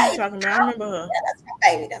I my know what baby. you're talking about. I remember her. Yeah, that's my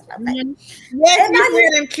baby. That's my baby. Yes, And you I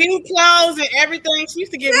wear them cute clothes and everything. She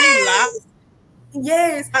used to give me lots.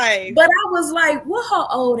 Yes. Right. But I was like, what her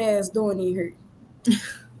old ass doing in here?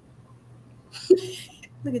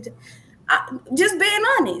 Look at that. Just being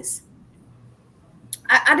honest.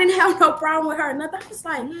 I didn't have no problem with her. Nothing. I was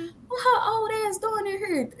like, what her old ass doing in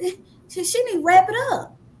here? She need to wrap it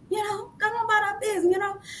up. You know, come on about our business, you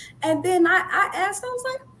know. And then I asked her, I was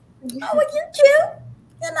like, oh, well, you cute.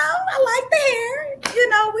 You know, I like the hair. You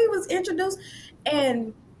know, we was introduced.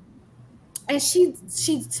 And she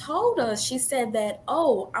told us, she said that,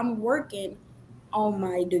 oh, I'm working on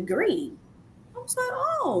my degree. I was like,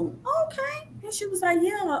 oh, okay. And she was like,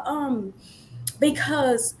 yeah,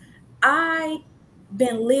 because I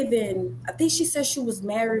been living, I think she said she was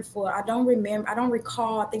married for, I don't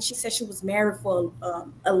recall. I think she said she was married for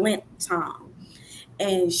a length time.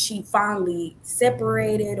 And she finally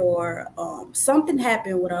separated or something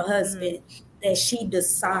happened with her husband that she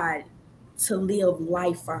decided to live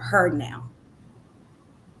life for her now.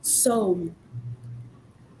 So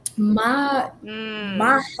my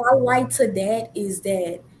highlight to that is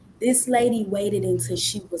that this lady waited until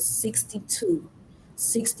she was 62,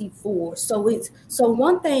 64. So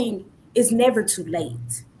one thing is never too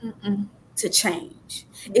late to change.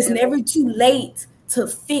 It's never too late to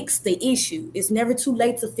fix the issue. It's never too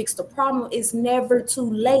late to fix the problem. It's never too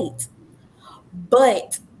late.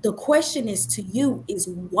 But the question is to you is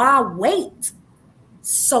why wait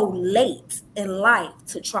so late in life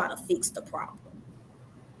to try to fix the problem?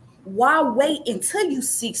 Why wait until you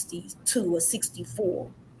 62 or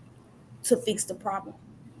 64 to fix the problem?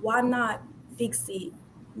 Why not fix it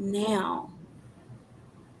now?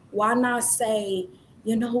 Why not say,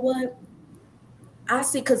 you know what? I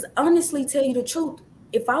see, because honestly, tell you the truth,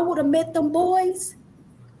 if I would have met them boys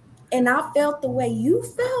and I felt the way you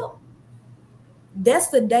felt, that's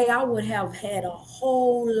the day I would have had a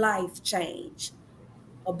whole life change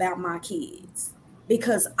about my kids.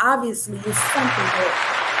 Because obviously it's something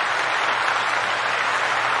that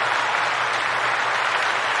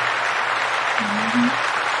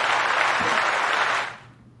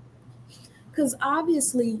because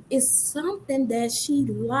obviously it's something that she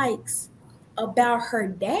likes about her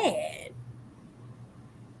dad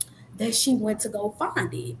that she went to go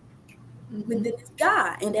find it with this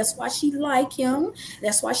guy, and that's why she like him.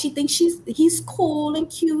 That's why she thinks he's cool and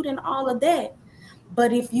cute and all of that.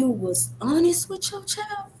 But if you was honest with your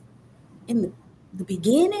child in the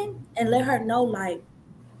beginning and let her know, like,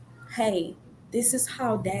 hey, this is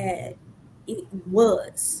how dad it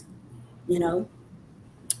was, you know.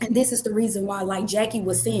 And this is the reason why, like Jackie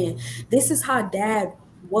was saying, this is how dad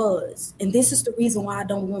was. And this is the reason why I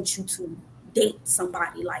don't want you to date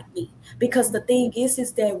somebody like me. Because the thing is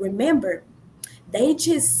that, remember, they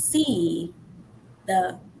just see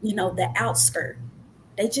the outskirt.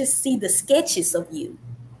 They just see the sketches of you,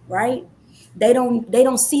 right? They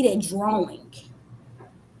don't see that drawing.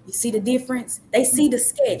 You see the difference? They see the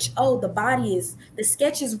sketch. Oh, the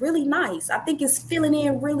sketch is really nice. I think it's filling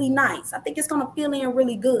in really nice. I think it's going to fill in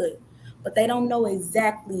really good. But they don't know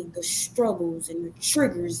exactly the struggles and the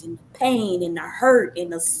triggers and the pain and the hurt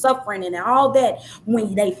and the suffering and all that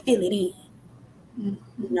when they fill it in.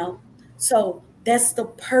 You know? So that's the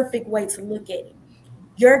perfect way to look at it.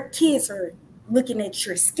 Your kids are looking at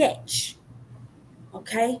your sketch,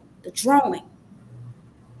 okay? The drawing.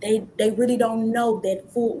 They really don't know that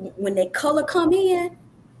when that color come in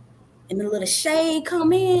and the little shade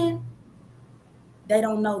come in, they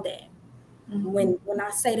don't know that. When I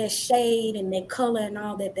say that shade and that color and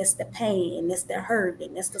all that, that's the pain and that's the hurt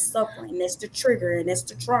and that's the suffering, that's the trigger and that's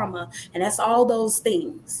the trauma and that's all those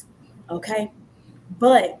things, okay?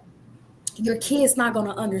 But your kid's not going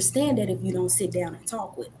to understand that if you don't sit down and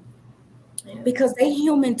talk with them, because they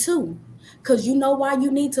human too. Because you know why you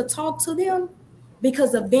need to talk to them?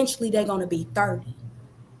 Because eventually they're going to be 30.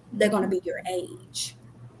 They're going to be your age.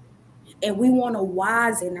 And we want to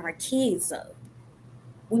wisen our kids up.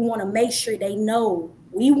 We want to make sure they know.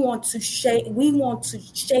 We want to shake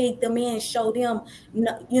them in, show them,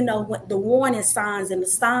 what the warning signs and the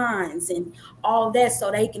signs and all that,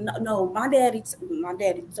 so they can know. My daddy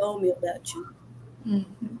told me about you.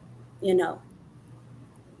 Mm-hmm.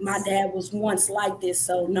 My dad was once like this,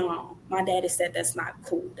 so no. My daddy said that's not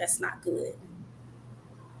cool. That's not good.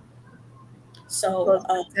 So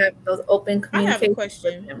have those open communications, I have a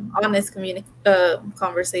question. Honest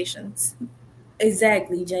conversations.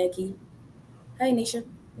 Exactly, Jackie. Hey, Nisha,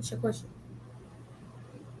 what's your question?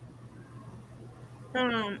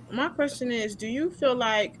 My question is, do you feel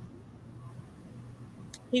like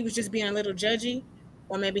he was just being a little judgy,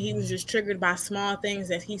 or maybe he was just triggered by small things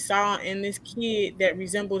that he saw in this kid that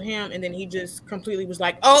resembled him, and then he just completely was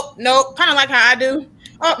like, oh, no, kind of like how I do.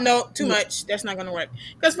 Oh, no, too much. That's not going to work.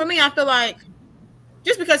 Because for me, I feel like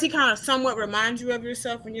just because he kind of somewhat reminds you of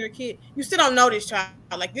yourself when you're a kid, you still don't know this child.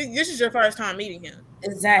 Like, this is your first time meeting him.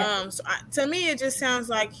 Exactly. So to me, it just sounds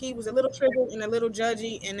like he was a little triggered and a little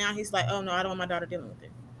judgy, and now he's like, oh, no, I don't want my daughter dealing with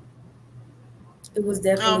it. It was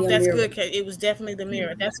definitely that's mirror. Good. It was definitely the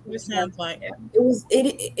mirror. That's what it sounds like.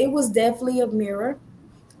 It was definitely a mirror,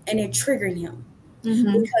 and it triggered him.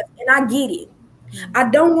 Mm-hmm. And I get it. Mm-hmm. I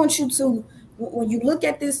don't want you to, when you look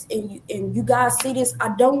at this and you guys see this,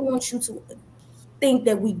 I don't want you to think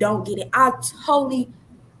that we don't get it. I totally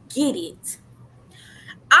get it.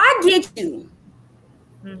 I get you.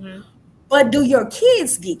 Mm-hmm. But do your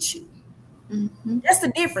kids get you? Mm-hmm. That's the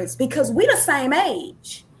difference, because we the same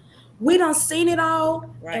age. We done seen it all,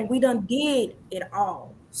 right, and we done did it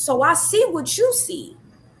all. So I see what you see.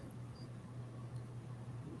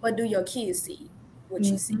 But do your kids see what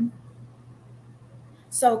you see?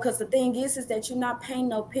 So, because the thing is that you're not painting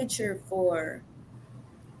no picture for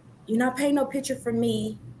me. You're not painting no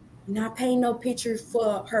picture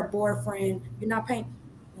for her boyfriend.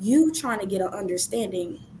 You trying to get an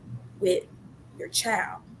understanding with your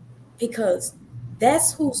child, because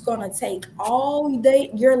that's who's going to take all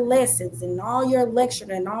your lessons and all your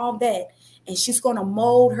lecture and all that, and she's going to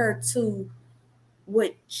mold her to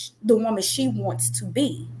what the woman she wants to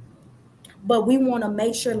be. But we want to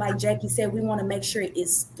make sure, like Jackie said, we want to make sure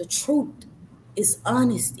it's the truth. It's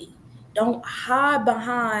honesty. Don't hide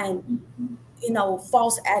behind,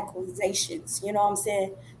 false accusations. You know what I'm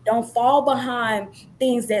saying? Don't fall behind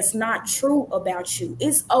things that's not true about you.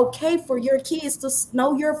 It's okay for your kids to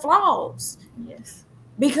know your flaws. Yes.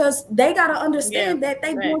 Because they got to understand that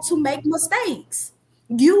they're going to make mistakes.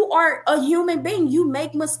 You are a human being. You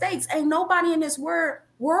make mistakes. Ain't nobody in this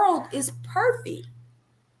world is perfect.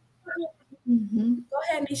 Mm-hmm. Go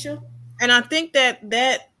ahead, Nisha. And I think that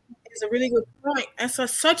is a really good point.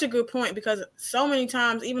 That's such a good point, because so many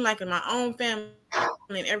times, even like in my own family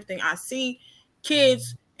and everything, I see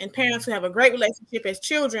kids and parents who have a great relationship as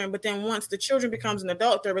children, but then once the children becomes an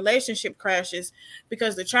adult, their relationship crashes,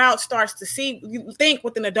 because the child starts to think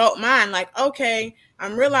with an adult mind, like, okay,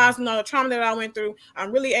 I'm realizing all the trauma that I went through.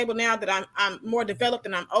 I'm really able now that I'm more developed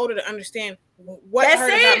and I'm older to understand what hurt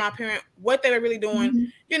about my parent, what they were really doing.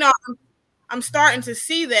 Mm-hmm. I'm starting to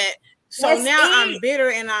see that. So now I'm bitter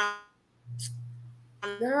and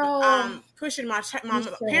I'm pushing my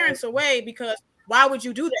parents away, because why would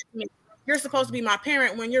you do that to me? You're supposed to be my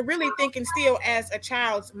parent, when you're really thinking still as a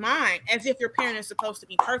child's mind, as if your parent is supposed to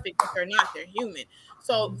be perfect, but they're not, they're human.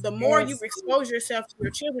 So the more you expose yourself to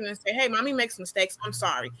your children and say, hey, mommy makes mistakes, I'm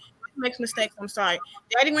sorry. Makes mistakes, I'm sorry.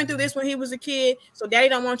 Daddy went through this when he was a kid, so daddy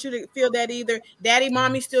don't want you to feel that either. Daddy,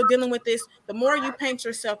 mommy's still dealing with this. The more you paint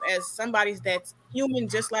yourself as somebody that's human,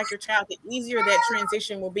 just like your child, the easier that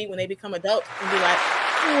transition will be when they become adults, and be like,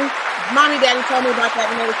 mommy, daddy told me about that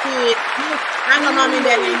when they were kids. I know mommy and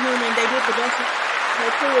daddy ain't human. They did the best.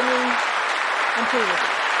 They're cool with me. I'm cool with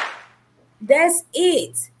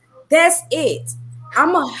it. That's it.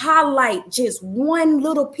 I'm going to highlight just one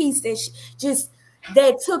little piece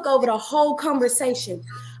that took over the whole conversation.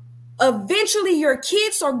 Eventually, your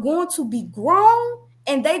kids are going to be grown,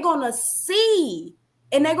 and they're going to see,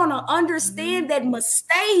 and they're going to understand that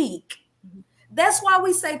mistake. That's why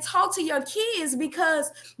we say talk to your kids, because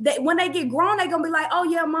when they get grown, they're going to be like, oh,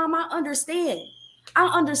 yeah, mom, I understand. I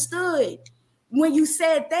understood when you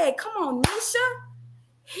said that. Come on, Nisha.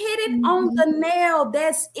 Hit it on the nail.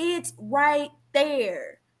 That's it right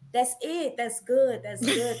there. That's it. That's good. That's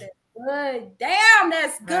good. That's good. Damn,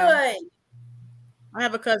 that's good. I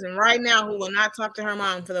have a cousin right now who will not talk to her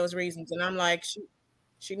mom for those reasons. And I'm like,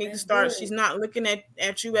 she needs to start. Good. She's not looking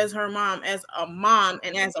at you as her mom, as a mom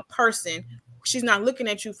and as a person she's not looking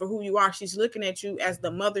at you for who you are. She's looking at you as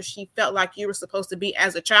the mother she felt like you were supposed to be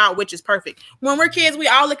as a child, which is perfect. When we're kids, we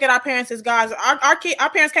all look at our parents as gods. Our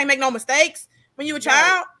parents can't make no mistakes. When you're a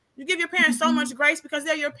child, you give your parents so much grace because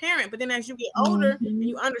they're your parent. But then as you get older and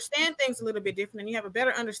you understand things a little bit different and you have a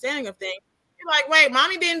better understanding of things, you're like, wait,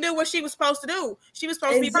 mommy didn't do what she was supposed to do. She was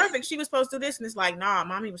supposed to be perfect. She was supposed to do this. And it's like, nah,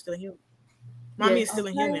 mommy was still a human. Mommy is still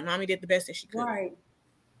a human. Mommy did the best that she could. Right.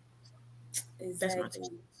 Exactly. That's my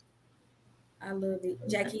teaching. I love it.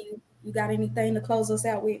 Jackie, you got anything to close us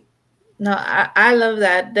out with? No, I love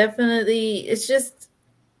that. Definitely. It's just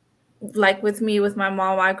like with me, with my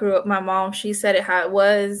mom, I grew up, my mom, she said it how it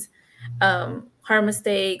was, her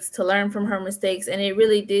mistakes, to learn from her mistakes. And it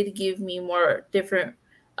really did give me more different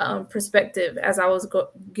perspective as I was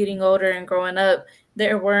getting older and growing up.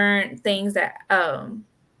 There weren't things that,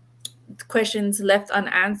 questions left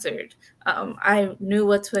unanswered. I knew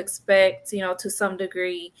what to expect, to some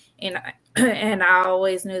degree. And I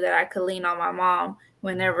always knew that I could lean on my mom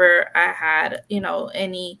whenever I had,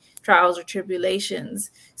 any trials or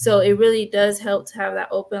tribulations. So it really does help to have that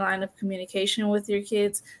open line of communication with your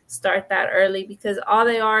kids. Start that early, because all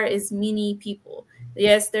they are is mini people.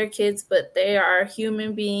 Yes, they're kids, but they are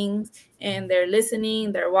human beings, and they're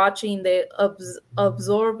listening, they're watching, they're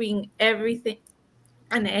absorbing everything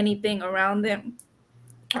and anything around them.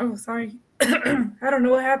 Oh, sorry. I don't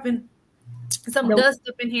know what happened. Some dust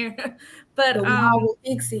up in here. But will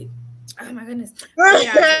fix it. Oh my goodness.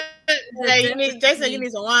 Jason, you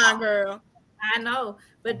need some wine, girl. I know,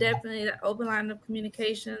 but definitely the open line of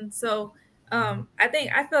communication. So I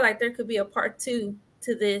feel like there could be a part 2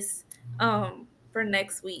 to this for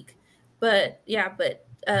next week. But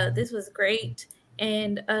this was great.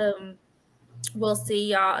 And we'll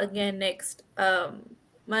see y'all again next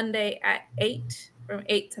Monday at 8, from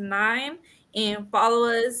 8 to 9. And follow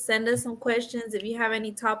us, send us some questions. If you have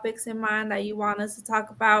any topics in mind that you want us to talk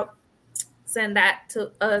about, send that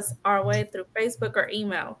to us our way through Facebook or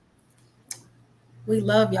email. We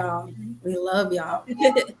love y'all. We love y'all.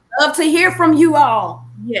 Love to hear from you all.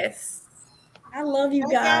 Yes. I love you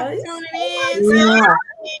guys. Tuning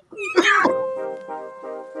in.